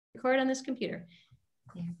record on this computer.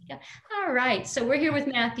 There we go. All right, so we're here with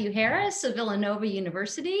Matthew Harris of Villanova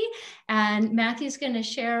University, and Matthew's going to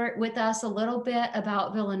share with us a little bit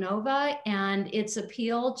about Villanova and its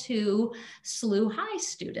appeal to SLU High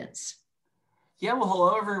students. Yeah, well,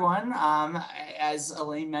 hello, everyone. As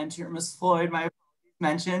Elaine mentioned, Ms. Floyd,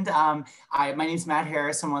 mentioned. My name is Matt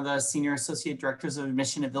Harris. I'm one of the Senior Associate Directors of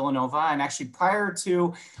Admission at Villanova. And actually, prior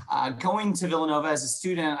to going to Villanova as a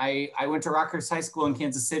student, I went to Rockhurst High School in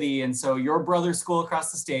Kansas City. And so your brother's school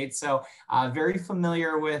across the state. So very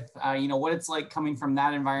familiar with, what it's like coming from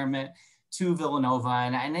that environment to Villanova.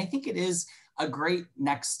 And I think it is a great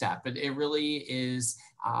next step. It really is,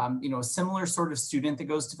 a similar sort of student that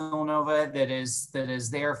goes to Villanova that is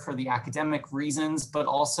there for the academic reasons, but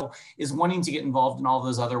also is wanting to get involved in all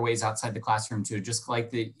those other ways outside the classroom too, just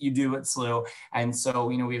like that you do at SLU. And so,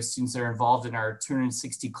 we have students that are involved in our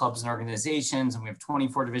 260 clubs and organizations, and we have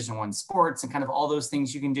 24 Division I sports and kind of all those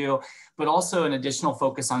things you can do, but also an additional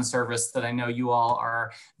focus on service that I know you all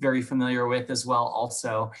are very familiar with as well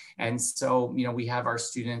also. And so, we have our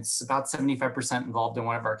students about 75% involved in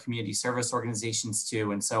one of our community service organizations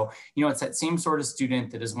too. And so, it's that same sort of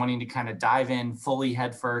student that is wanting to kind of dive in fully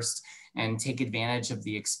headfirst and take advantage of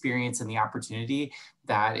the experience and the opportunity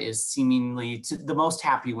that is seemingly the most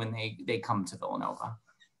happy when they come to Villanova.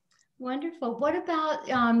 Wonderful. What about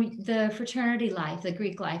the fraternity life, the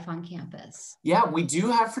Greek life on campus? Yeah, we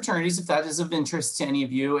do have fraternities if that is of interest to any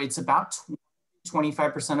of you. It's about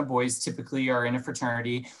 25% of boys typically are in a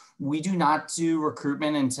fraternity. We do not do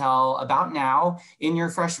recruitment until about now in your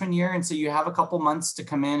freshman year. And so you have a couple months to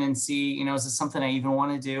come in and see, is this something I even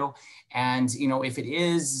want to do? And, if it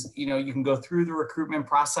is, you can go through the recruitment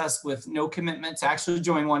process with no commitment to actually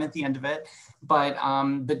join one at the end of it. But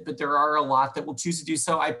there are a lot that will choose to do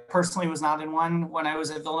so. I personally was not in one when I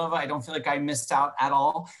was at Villanova. I don't feel like I missed out at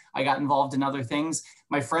all. I got involved in other things.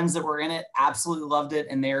 My friends that were in it absolutely loved it,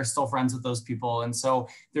 and they are still friends with those people. And so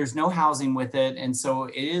there's no housing with it. And so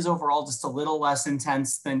it is overall just a little less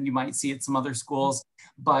intense than you might see at some other schools.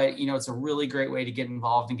 But, it's a really great way to get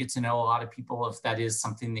involved and get to know a lot of people if that is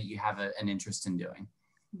something that you have an interest in doing.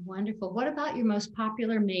 Wonderful. What about your most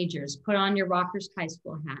popular majors? Put on your Rockhurst High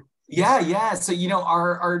School hat. Yeah. So,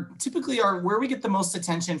 our typically where we get the most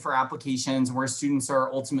attention for applications, where students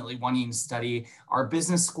are ultimately wanting to study, our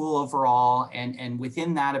business school overall. And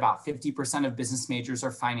within that, about 50% of business majors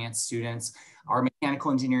are finance students. Our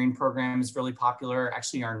mechanical engineering program is really popular.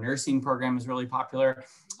 Actually, our nursing program is really popular.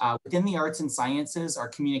 Within the arts and sciences, our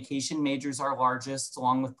communication majors are largest,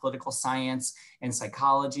 along with political science and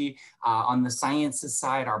psychology. On the sciences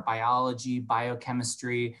side, our biology,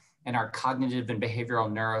 biochemistry, and our cognitive and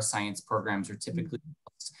behavioral neuroscience programs are typically,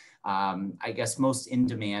 most in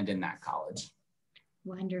demand in that college.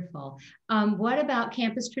 Wonderful. What about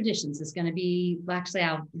campus traditions? It's going to be, actually,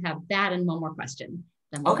 I'll have that and one more question.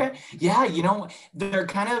 Okay. Yeah. They're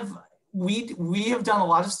kind of, we have done a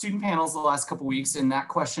lot of student panels the last couple of weeks, and that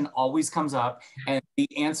question always comes up. And the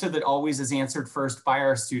answer that always is answered first by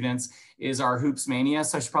our students is our Hoops Mania.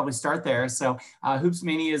 So I should probably start there. So Hoops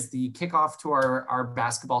Mania is the kickoff to our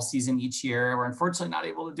basketball season each year. We're unfortunately not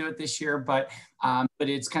able to do it this year, but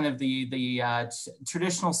it's kind of the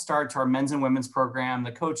traditional start to our men's and women's program.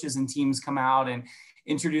 The coaches and teams come out and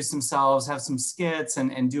introduce themselves, have some skits,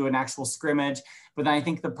 and do an actual scrimmage. But then I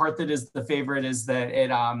think the part that is the favorite is that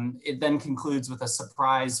it then concludes with a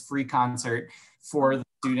surprise free concert for the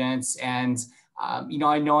students. And, I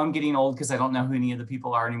know I'm getting old because I don't know who any of the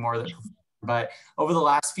people are anymore that perform. But over the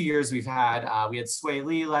last few years, we had Sway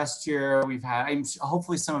Lee last year. We've had,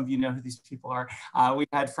 hopefully some of you know who these people are. We've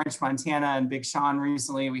had French Montana and Big Sean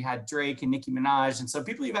recently. We had Drake and Nicki Minaj. And so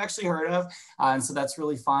people you've actually heard of. And so that's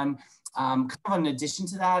really fun. Kind of in addition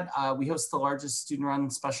to that, we host the largest student-run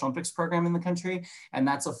Special Olympics program in the country, and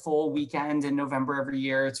that's a full weekend in November every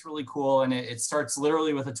year. It's really cool, and it starts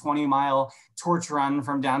literally with a 20-mile torch run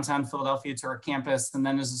from downtown Philadelphia to our campus, and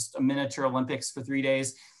then there's just a miniature Olympics for 3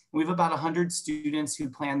 days. We have about 100 students who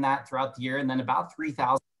plan that throughout the year, and then about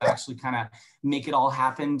 3,000 actually kind of make it all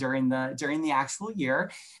happen during the actual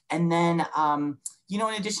year. And then, in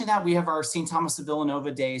addition to that, we have our St. Thomas of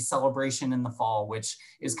Villanova Day celebration in the fall, which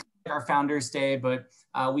is kind of our Founders Day, but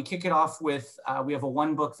we kick it off with, we have a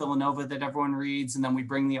one-book Villanova that everyone reads, and then we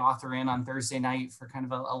bring the author in on Thursday night for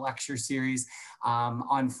kind of a lecture series.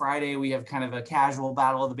 On Friday, we have kind of a casual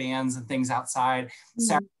battle of the bands and things outside.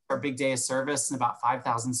 Saturday, our big day of service, and about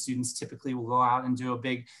 5,000 students typically will go out and do a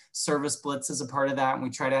big service blitz as a part of that. And we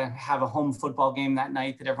try to have a home football game that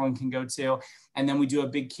night that everyone can go to. And then we do a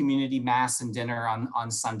big community mass and dinner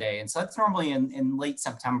on Sunday. And so that's normally in late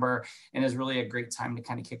September, and is really a great time to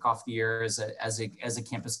kind of kick off the year as a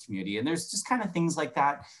campus community. And there's just kind of things like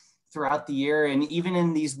that throughout the year. And even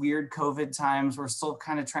in these weird COVID times, we're still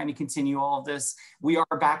kind of trying to continue all of this. We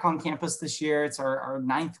are back on campus this year. It's our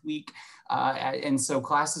 9th week. And so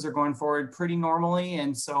classes are going forward pretty normally.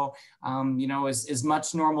 And so, you know, as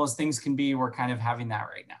much normal as things can be, we're kind of having that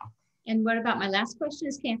right now. And what about my last question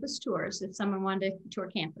is campus tours, if someone wanted to tour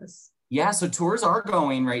campus? Yeah, so tours are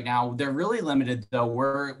going right now. They're really limited though.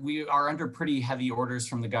 We are under pretty heavy orders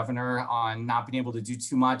from the governor on not being able to do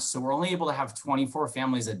too much. So we're only able to have 24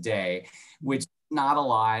 families a day, which is not a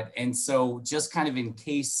lot. And so just kind of in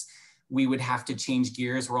case we would have to change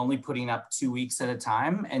gears, we're only putting up 2 weeks at a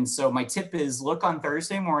time. And so my tip is look on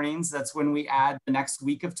Thursday mornings. That's when we add the next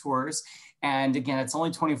week of tours. And again, it's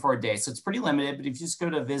only 24 a day. So it's pretty limited, but if you just go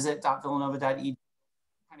to visit.villanova.edu,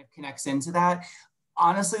 kind of connects into that.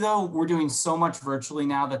 Honestly, though, we're doing so much virtually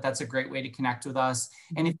now that that's a great way to connect with us.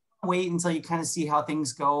 And if you wait until you kind of see how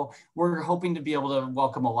things go, we're hoping to be able to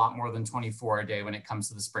welcome a lot more than 24 a day when it comes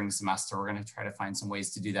to the spring semester. We're going to try to find some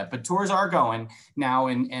ways to do that. But tours are going now,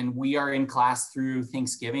 and we are in class through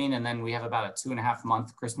Thanksgiving, and then we have about a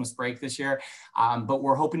 2.5-month Christmas break this year. But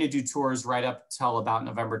we're hoping to do tours right up till about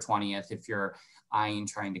November 20th if you're eyeing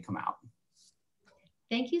trying to come out.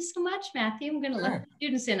 Thank you so much, Matthew. I'm going to let the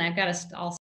students in. I've got to all